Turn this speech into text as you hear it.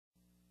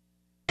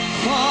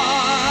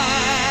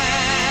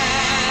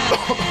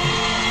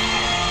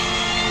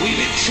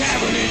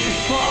traveling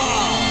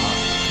far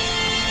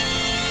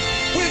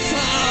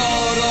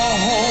without a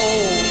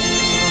home,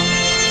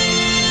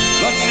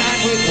 but not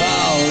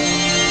without.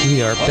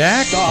 We are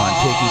back on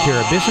Taking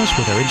Care of Business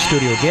with our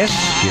in-studio guests,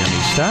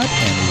 Jeremy Staat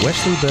and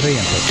Wesley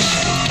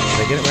Barrientos.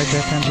 Did I get it right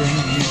that time,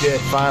 Jeremy? You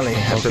did, finally.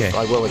 Okay.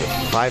 After, what was it,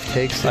 5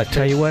 takes? I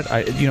tell you what,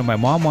 my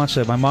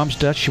mom's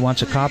Dutch. She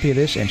wants a copy of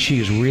this, and she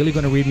is really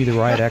going to read me the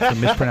riot act for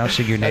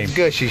mispronouncing your name. That's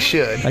good. She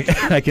should.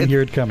 I can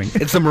hear it coming.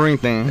 It's a Marine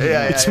thing.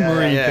 It's a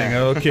Marine thing.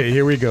 Okay,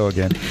 here we go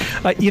again.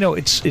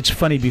 It's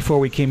funny. Before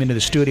we came into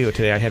the studio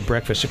today, I had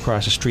breakfast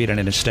across the street at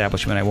an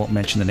establishment. I won't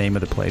mention the name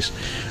of the place,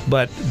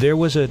 but there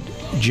was a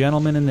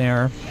gentleman in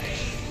there,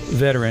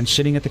 veteran,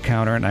 sitting at the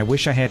counter, and I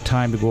wish I had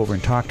time to go over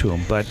and talk to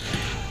him, but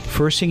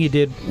first thing he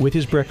did with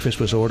his breakfast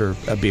was order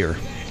a beer.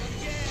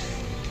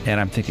 And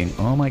I'm thinking,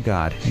 oh my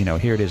God,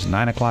 here it is,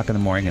 9 o'clock in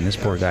the morning, and this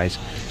poor guy's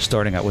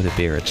starting out with a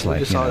beer. It's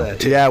like,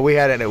 Yeah, we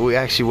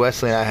actually,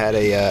 Wesley and I had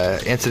a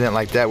incident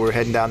like that. We were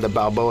heading down to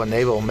Balboa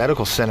Naval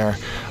Medical Center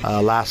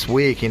last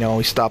week.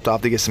 We stopped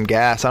off to get some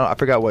gas. I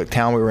forgot what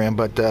town we were in,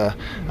 but I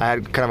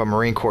had kind of a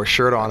Marine Corps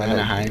shirt on.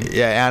 Anaheim.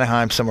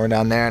 Anaheim, somewhere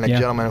down there. And a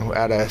gentleman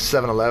at a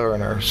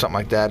 7-Eleven or something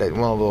like that at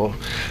one of the little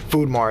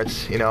food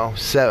marts.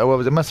 What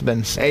was it? Must have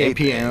been 8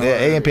 p.m.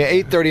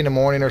 8:30 in the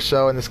morning or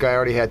so, and this guy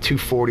already had 2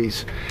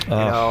 40s.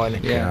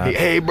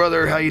 Hey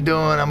brother, how you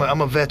doing?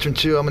 I'm a veteran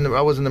too.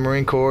 I was in the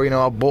Marine Corps.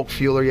 I'll bulk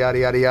fueler, yada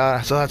yada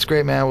yada. So that's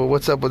great, man. Well,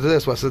 what's up with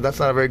this? Well, I said, that's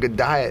not a very good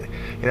diet.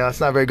 That's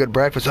not a very good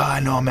breakfast. Oh,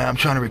 I know, man. I'm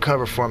trying to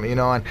recover from it.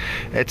 And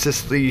it's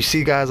just, you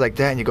see guys like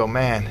that, and you go,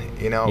 man.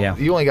 You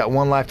only got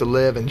one life to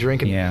live, and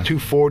drinking 2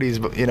 40s,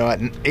 but at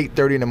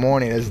 8:30 in the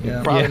morning is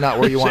probably not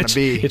where you want to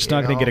be. It's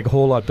not going to get a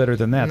whole lot better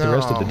than that the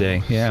rest of the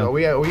day. Yeah.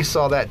 So we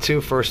saw that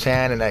too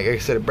firsthand, and like I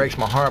said, it breaks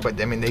my heart. But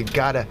they've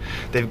got to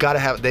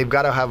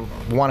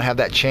want to have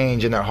that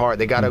change in their heart.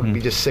 They got to be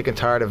just sick and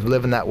tired of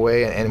living that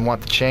way and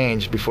want to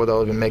change before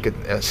they'll even make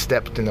a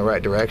step in the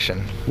right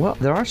direction. Well,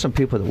 there are some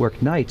people that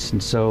work nights,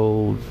 and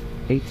so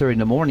 8:30 in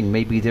the morning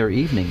may be their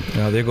evening.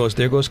 There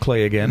goes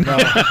Clay again.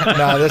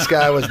 No, this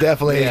guy was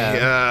definitely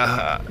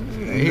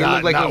he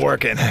looked like not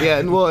working.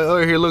 Yeah,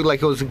 or he looked like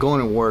he was going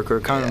to work or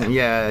kind of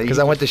Because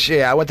I went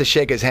to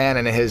shake his hand,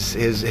 and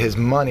his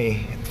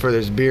money for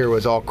his beer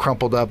was all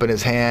crumpled up in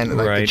his hand,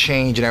 like the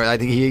change and everything. I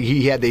think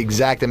he had the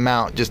exact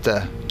amount just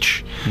to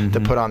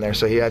put on there,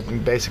 so he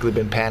had basically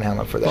been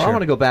panhandling for that. Well, I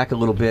want to go back a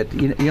little bit.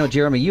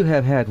 Jeremy, you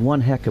have had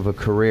one heck of a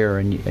career,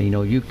 and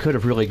you could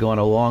have really gone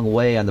a long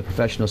way on the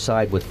professional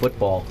side with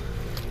football,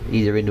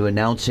 either into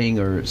announcing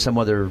or some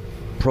other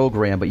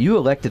program, but you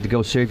elected to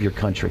go serve your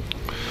country.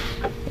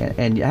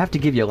 And I have to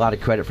give you a lot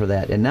of credit for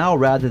that. And now,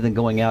 rather than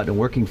going out and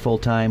working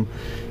full-time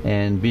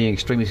and being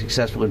extremely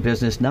successful in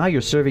business, now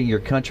you're serving your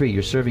country,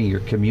 you're serving your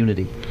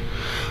community.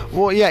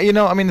 Well, yeah,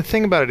 the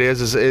thing about it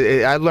is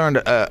I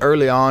learned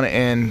early on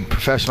in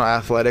professional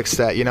athletics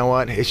that,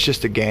 it's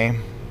just a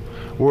game.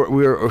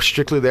 We're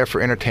strictly there for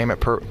entertainment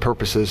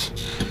purposes.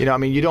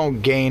 You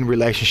don't gain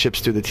relationships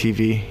through the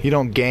TV. You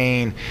don't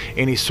gain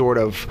any sort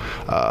of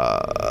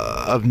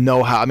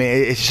know-how.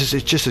 It's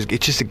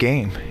just a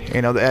game.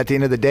 At the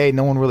end of the day,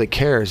 no one really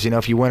cares.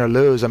 If you win or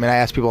lose. I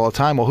ask people all the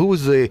time, well, who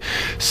was the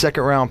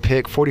second-round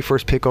pick,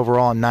 41st pick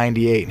overall in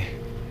 '98?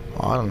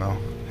 Well, I don't know.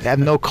 I have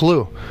no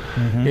clue.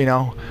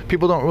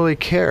 People don't really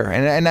care,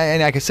 and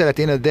like I said, at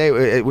the end of the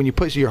day, when you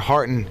put your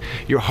heart and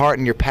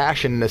your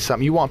passion into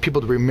something, you want people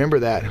to remember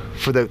that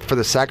for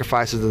the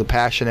sacrifices of the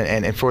passion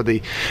and for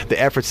the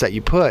efforts that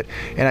you put.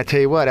 And I tell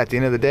you what, at the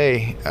end of the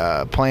day,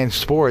 playing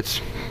sports,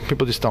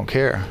 people just don't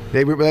care.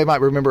 They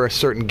might remember a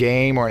certain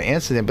game or an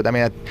incident, but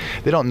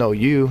they don't know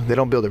you. They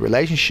don't build a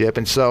relationship,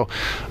 and so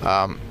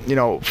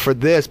for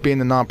this being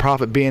the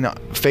nonprofit, being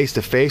face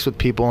to face with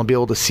people and be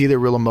able to see their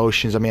real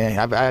emotions.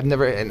 I've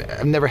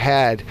never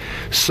had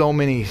so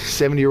many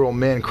 70-year-old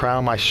men cry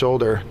on my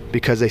shoulder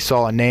because they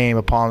saw a name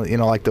upon,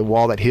 like the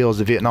wall that heals,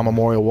 the Vietnam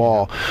Memorial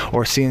Wall,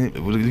 or seeing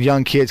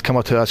young kids come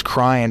up to us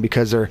crying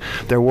because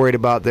they're worried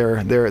about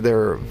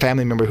their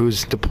family member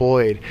who's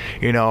deployed.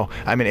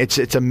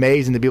 It's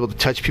amazing to be able to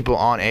touch people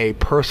on a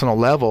personal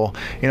level.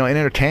 In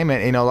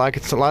entertainment, like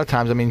it's a lot of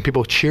times,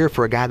 people cheer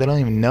for a guy they don't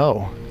even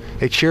know.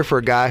 They cheer for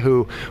a guy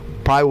who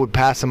probably would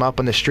pass them up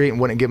on the street and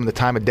wouldn't give them the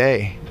time of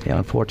day. Yeah,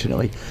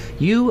 unfortunately.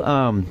 You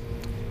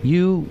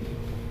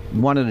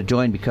wanted to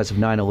join because of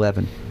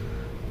 9/11,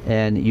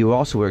 and you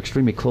also were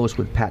extremely close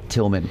with Pat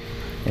Tillman.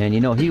 And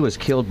he was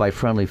killed by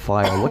friendly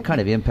fire. What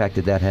kind of impact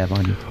did that have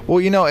on you?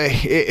 Well,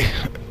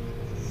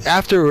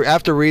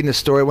 after reading the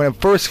story, when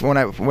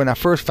I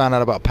first found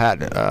out about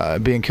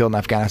Pat being killed in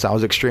Afghanistan, I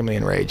was extremely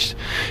enraged.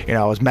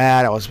 I was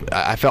mad.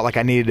 I felt like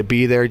I needed to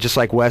be there, just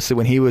like Wesley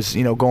when he was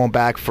going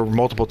back for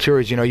multiple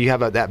tours. You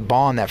have that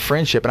bond, that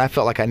friendship, and I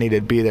felt like I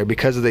needed to be there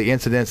because of the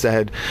incidents that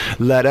had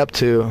led up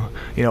to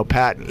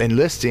Pat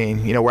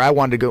enlisting. Where I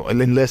wanted to go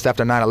enlist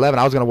after 9/11,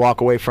 I was going to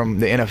walk away from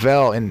the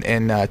NFL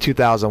in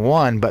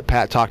 2001, but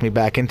Pat talked me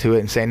back into it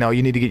and saying, no,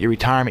 you need to get your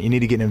retirement. You need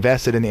to get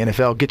invested in the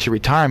NFL. Get your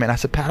retirement. I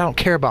said, Pat, I don't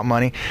care about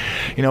money.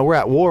 we're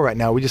at war right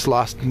now. We just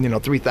lost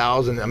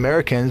 3,000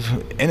 Americans,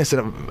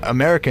 innocent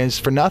Americans,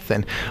 for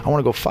nothing. I want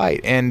to go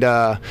fight. And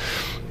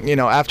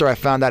after I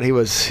found out he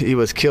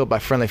was killed by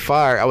friendly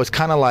fire, I was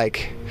kind of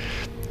like,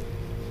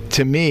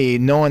 to me,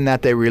 knowing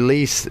that they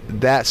released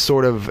that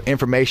sort of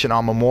information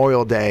on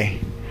Memorial Day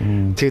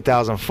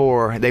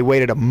 2004, they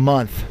waited a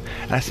month.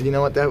 And I said, you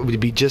know what, that would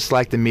be just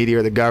like the media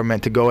or the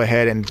government to go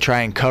ahead and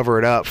try and cover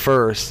it up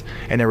first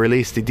and then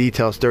release the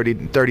details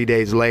 30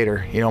 days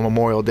later,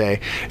 Memorial Day.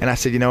 And I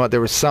said, you know what,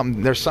 there's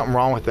something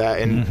wrong with that.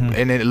 And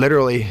and it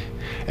literally,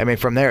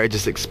 from there, it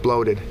just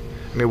exploded.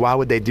 Why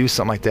would they do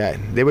something like that?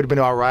 They would have been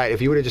all right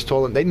if you would have just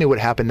told them. They knew what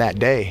happened that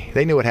day.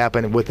 They knew what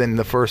happened within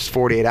the first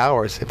 48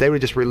 hours. If they would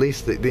have just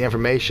released the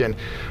information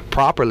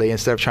properly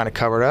instead of trying to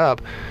cover it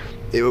up,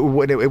 it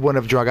wouldn't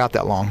have drug out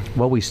that long.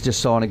 Well, we just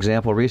saw an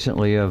example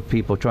recently of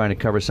people trying to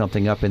cover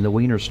something up in the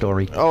Wiener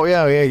story. Oh,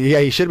 yeah.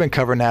 You should have been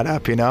covering that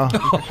up, There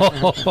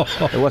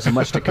wasn't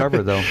much to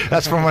cover, though.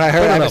 That's from what I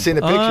heard. I haven't seen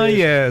the pictures. Oh,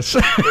 yes.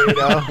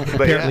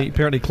 But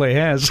apparently Clay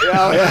has.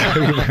 Oh,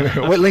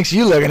 yeah. What links are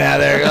you looking at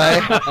there,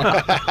 Clay?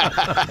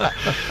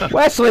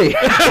 Wesley!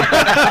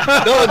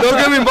 Don't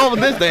get me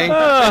involved with this thing.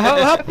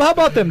 How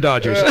about them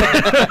Dodgers?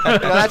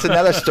 That's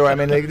another story.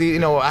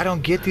 I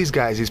don't get these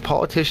guys, these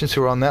politicians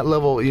who are on that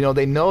level.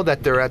 They know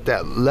that they're at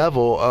that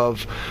level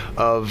of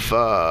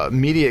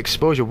media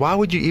exposure. Why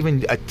would you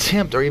even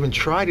attempt or even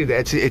try to do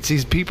that? It's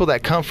these people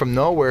that come from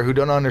nowhere who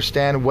don't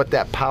understand what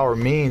that power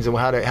means and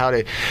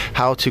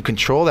how to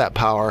control that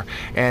power,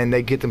 and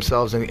they get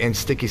themselves in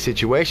sticky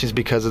situations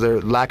because of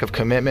their lack of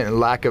commitment and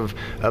lack of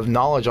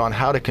knowledge on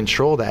how to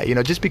control that.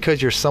 Just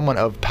because you're someone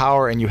of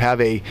power and you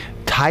have a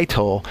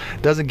title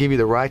doesn't give you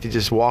the right to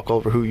just walk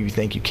over who you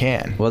think you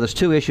can. Well, there's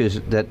two issues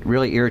that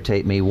really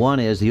irritate me. One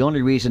is the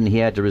only reason he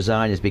had to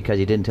resign is because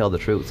he didn't tell the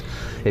truth.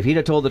 If he'd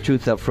have told the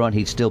truth up front,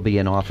 he'd still be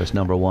in office,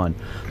 number one.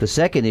 The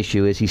second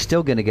issue is he's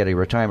still going to get a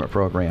retirement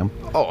program.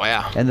 Oh,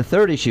 yeah. And the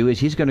third issue is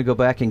he's going to go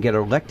back and get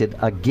elected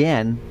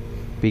again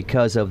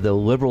because of the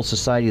liberal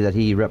society that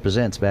he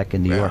represents back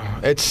in New York.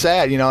 It's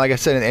sad, like I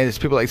said, and it's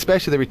people,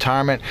 especially the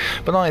retirement,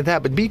 but not only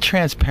that, but be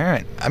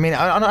transparent. I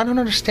don't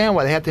understand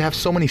why they have to have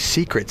so many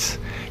secrets.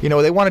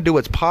 They want to do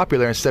what's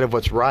popular instead of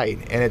what's right,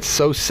 and it's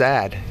so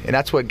sad, and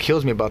that's what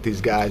kills me about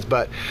these guys.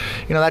 But,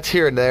 that's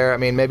here and there.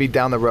 Maybe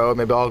down the road,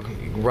 maybe I'll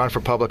run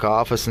for public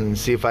office and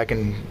see if I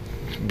can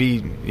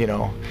be,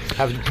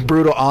 have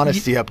brutal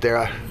honesty up there.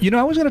 I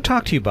was going to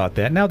talk to you about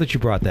that now that you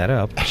brought that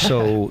up.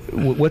 So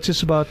what's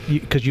this about?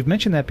 Because you've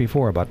mentioned that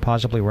before about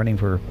possibly running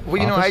for office.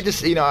 I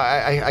just,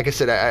 like I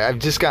said, I've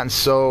just gotten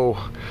so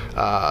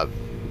not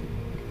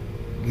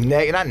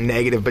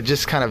negative, but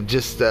just kind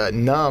of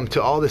numb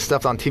to all this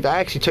stuff on TV. I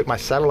actually took my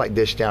satellite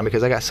dish down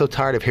because I got so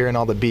tired of hearing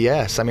all the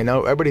BS.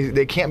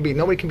 Nobody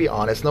can be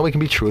honest, nobody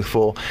can be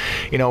truthful,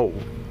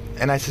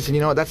 And I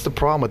said, that's the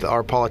problem with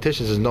our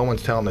politicians is no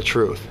one's telling the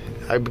truth.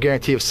 I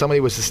guarantee if somebody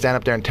was to stand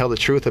up there and tell the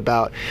truth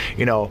about,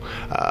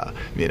 about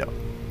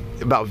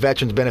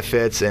veterans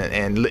benefits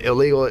and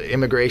illegal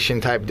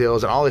immigration type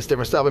deals and all this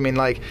different stuff.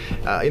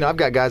 I've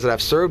got guys that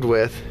I've served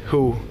with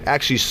who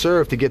actually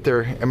served to get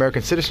their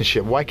American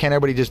citizenship. Why can't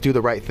everybody just do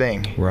the right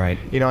thing? Right.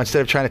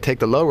 Instead of trying to take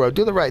the low road,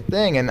 do the right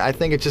thing. And I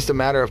think it's just a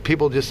matter of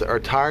people just are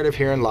tired of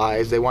hearing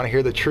lies. They want to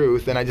hear the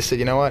truth. And I just said,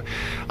 you know what?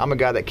 I'm a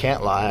guy that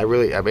can't lie. I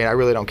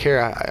really don't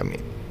care.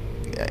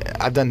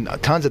 I've done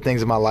tons of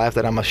things in my life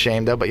that I'm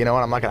ashamed of, but you know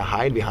what? I'm not going to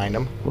hide behind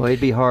them. Well,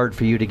 it'd be hard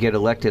for you to get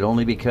elected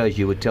only because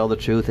you would tell the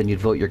truth and you'd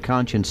vote your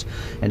conscience,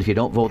 and if you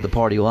don't vote the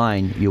party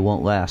line, you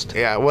won't last.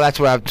 Yeah, well, that's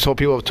what I've told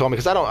people have told me,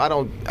 because I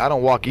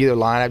don't walk either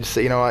line. I just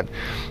say, you know what?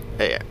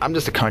 Hey, I'm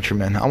just a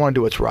countryman. I want to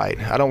do what's right.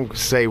 I don't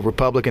say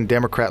Republican,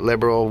 Democrat,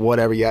 liberal,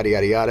 whatever, yada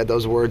yada yada.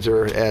 Those words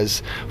are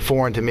as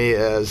foreign to me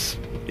as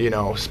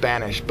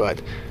Spanish.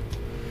 But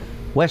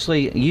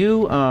Wesley,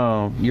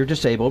 you're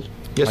disabled.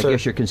 Yes, sir. I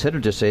guess you're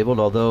considered disabled,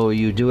 although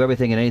you do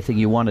everything and anything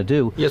you want to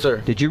do. Yes, sir.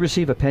 Did you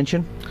receive a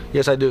pension?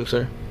 Yes, I do,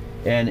 sir.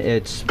 And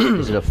is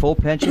it a full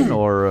pension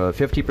or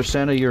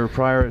 50% of your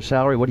prior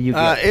salary? What do you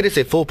get? It is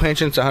a full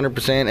pension. It's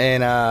 100%,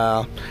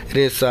 and it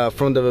is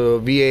from the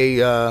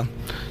VA.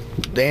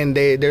 And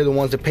they're the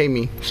ones that pay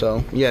me.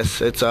 So yes,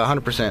 it's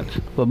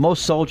 100%. But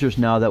most soldiers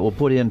now that will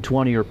put in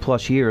 20 or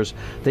plus years,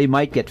 they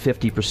might get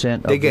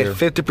 50%. They get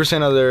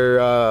 50% of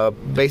their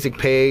basic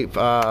pay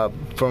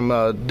from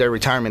their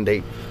retirement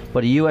date.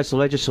 But a U.S.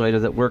 legislator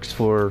that works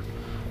for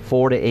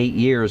 4 to 8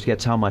 years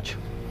gets how much?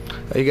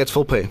 He gets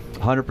full pay.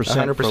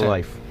 100% for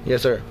life.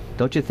 Yes, sir.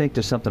 Don't you think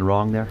there's something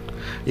wrong there?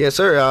 Yes,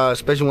 sir,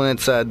 especially when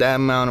it's that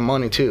amount of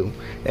money, too.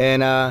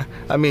 And,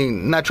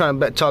 not trying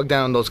to talk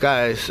down those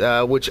guys,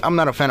 which I'm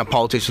not a fan of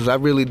politicians. I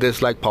really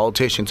dislike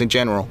politicians in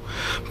general.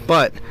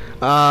 But,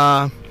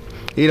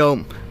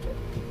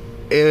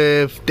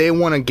 if they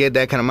want to get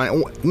that kind of money,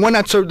 why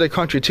not serve their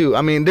country too?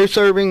 They're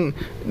serving.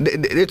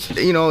 It's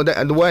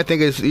the way I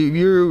think is, if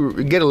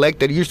you get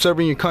elected, you're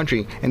serving your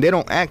country, and they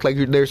don't act like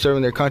they're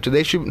serving their country.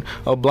 They should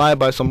abide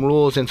by some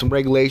rules and some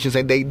regulations,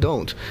 and they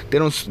don't.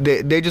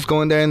 They just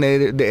go in there and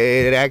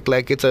they act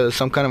like it's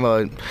some kind of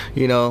a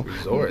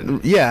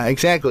resort. Yeah,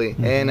 exactly.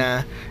 Mm-hmm.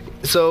 And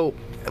so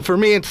for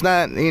me, it's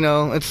not,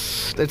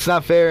 it's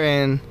not fair.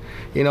 And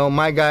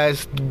my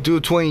guys do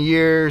 20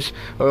 years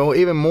or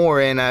even more,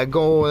 and I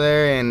go over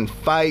there and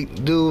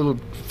fight, do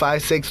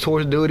 5-6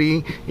 tours of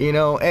duty,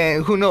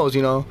 and who knows,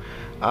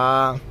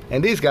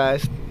 and these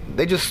guys,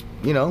 they just,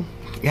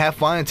 have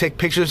fun and take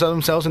pictures of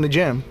themselves in the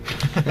gym.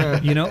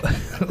 Yeah.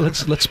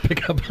 Let's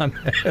pick up on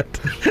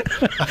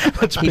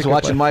that. He's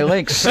watching my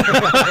links. I'm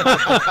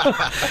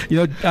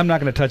not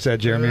going to touch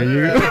that, Jeremy.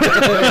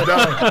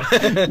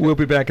 We'll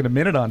be back in a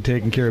minute on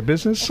Taking Care of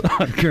Business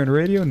on Kern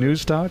Radio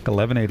Newstalk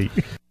 1180.